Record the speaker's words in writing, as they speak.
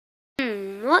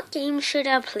What game should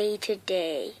I play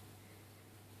today?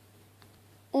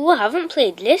 I haven't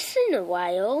played this in a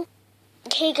while.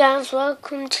 Okay guys,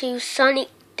 welcome to Sonic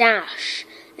Dash.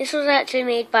 This was actually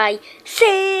made by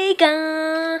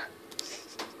Sega.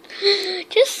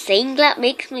 Just saying that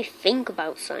makes me think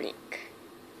about Sonic.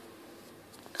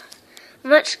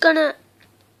 I'm actually gonna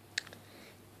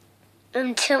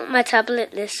tilt my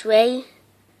tablet this way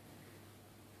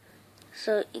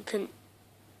so it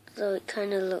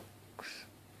kind of looks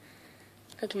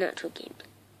like an actual gameplay.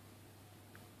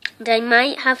 And I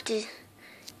might have to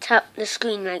tap the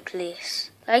screen like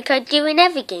this, like I do in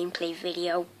every gameplay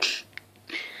video.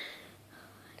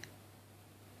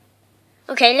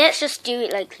 Okay, let's just do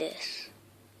it like this.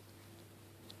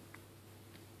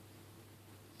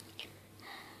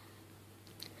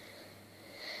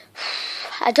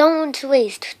 I don't want to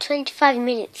waste 25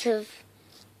 minutes of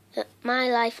my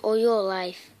life or your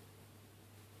life.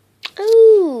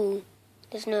 Ooh,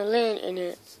 there's no lint in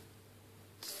it.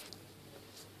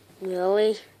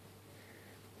 Really?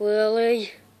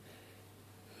 Really?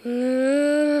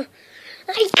 I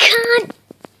can't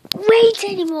wait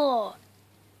anymore.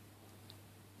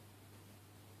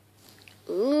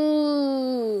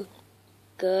 Ooh,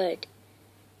 good.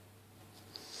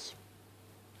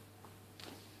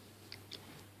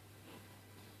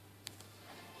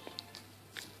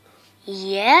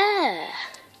 Yeah.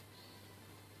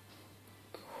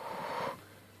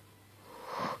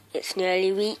 It's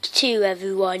nearly week 2,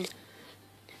 everyone.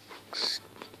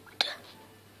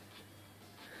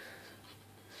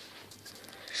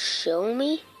 Show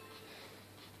me.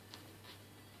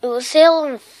 It was sale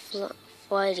on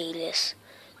Friday this.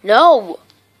 No!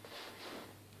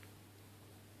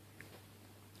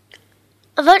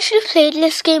 I've actually played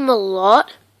this game a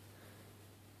lot.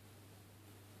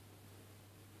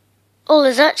 Oh,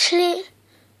 there's actually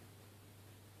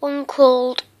one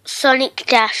called Sonic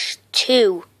Dash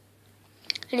 2.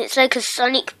 And it's like a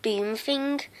Sonic Boom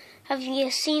thing. Have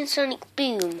you seen Sonic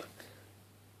Boom?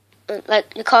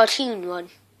 Like the cartoon one.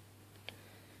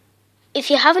 If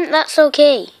you haven't, that's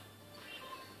okay.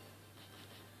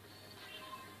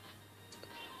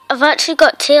 I've actually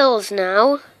got Tails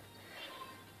now.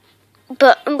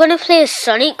 But I'm going to play as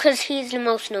Sonic because he's the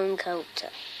most known character.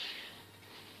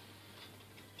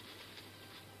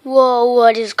 Whoa,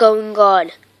 what is going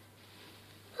on?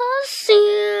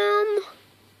 Awesome!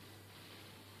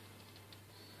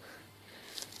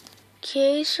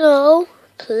 Okay, so,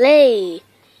 play.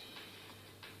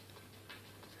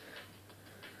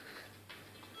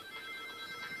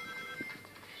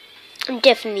 I'm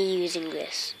definitely using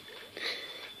this.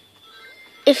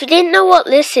 If you didn't know what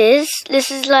this is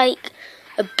like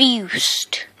a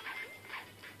boost.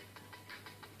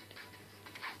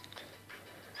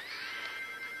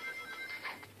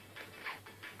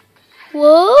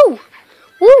 Whoa!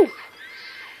 Woo!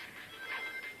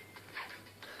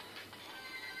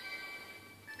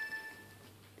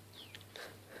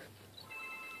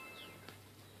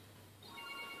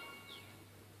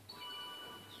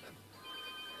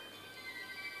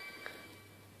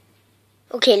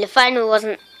 Okay, the final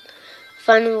one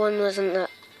wasn't that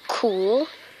cool.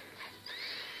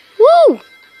 Woo!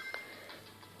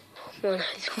 Man,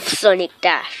 I love Sonic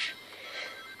Dash.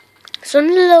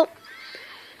 Sonic.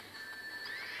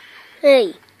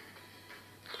 Hey.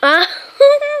 Ah.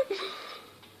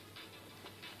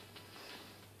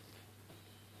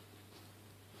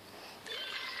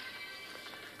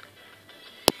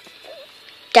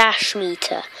 Dash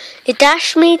meter. The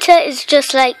dash meter is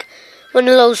just like one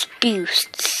of those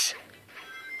boosts,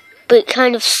 but it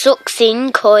kind of sucks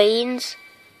in coins.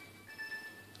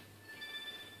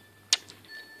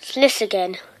 It's this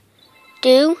again.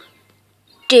 Do.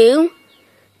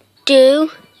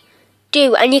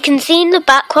 And you can see in the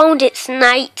background it's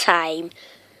night time.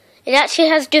 It actually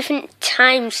has different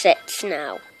time sets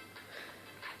now.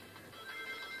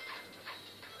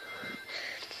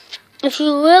 If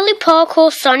you're really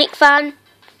parkour Sonic fan,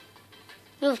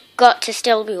 you've got to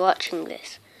still be watching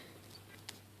this.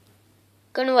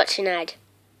 Gonna watch an ad.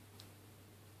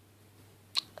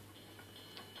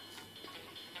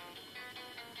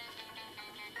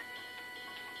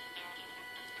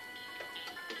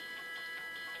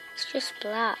 It's just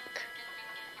black.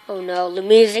 Oh no, the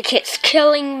music, it's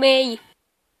killing me.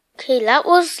 Okay, that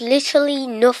was literally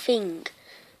nothing.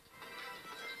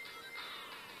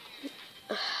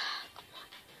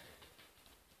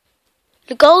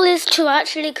 The goal is to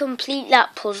actually complete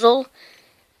that puzzle.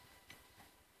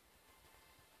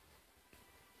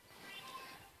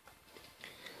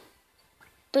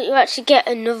 But you actually get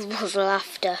another puzzle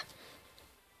after.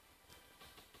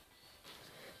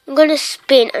 I'm going to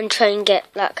spin and try and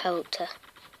get that character.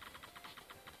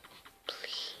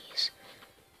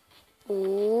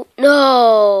 Ooh,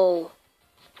 no!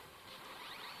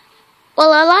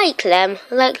 Well, I like them.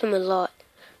 I like them a lot.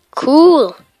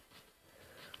 Cool!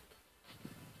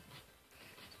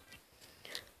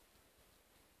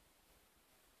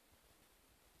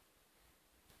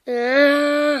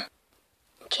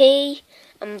 Okay,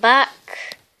 I'm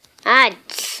back.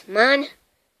 Ads, man.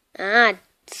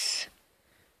 Ads.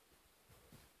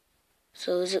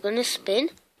 So is it gonna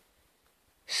spin?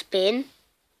 Spin.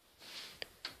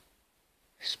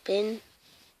 Spin.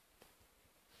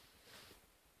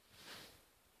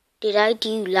 Did I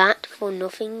do that for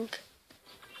nothing?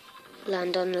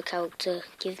 Land on the character.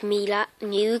 Give me that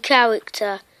new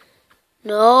character.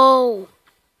 No.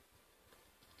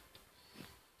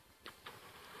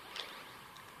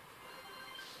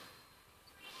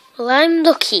 Well, I'm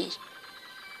lucky.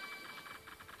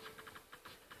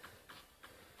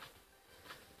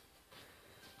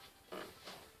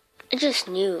 I just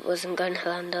knew it wasn't going to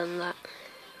land on that.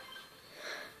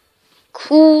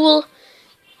 Cool.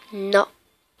 No.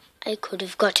 I could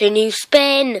have got a new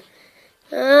spin.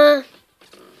 So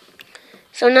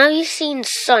now you've seen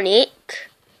Sonic.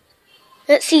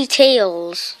 Let's see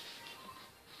Tails.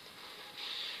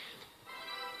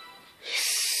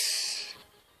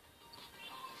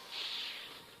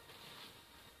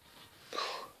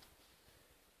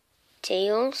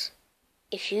 Tails,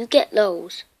 if you get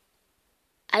those,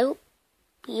 I'll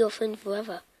be your friend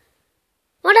forever.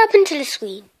 What happened to the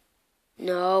screen?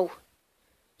 No,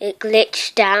 it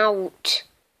glitched out.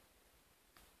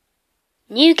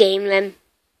 New game then.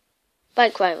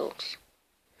 Bike Rivals.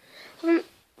 I haven't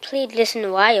played this in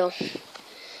a while.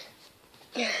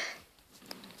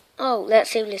 Oh,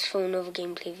 let's save this for another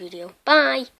gameplay video. Bye!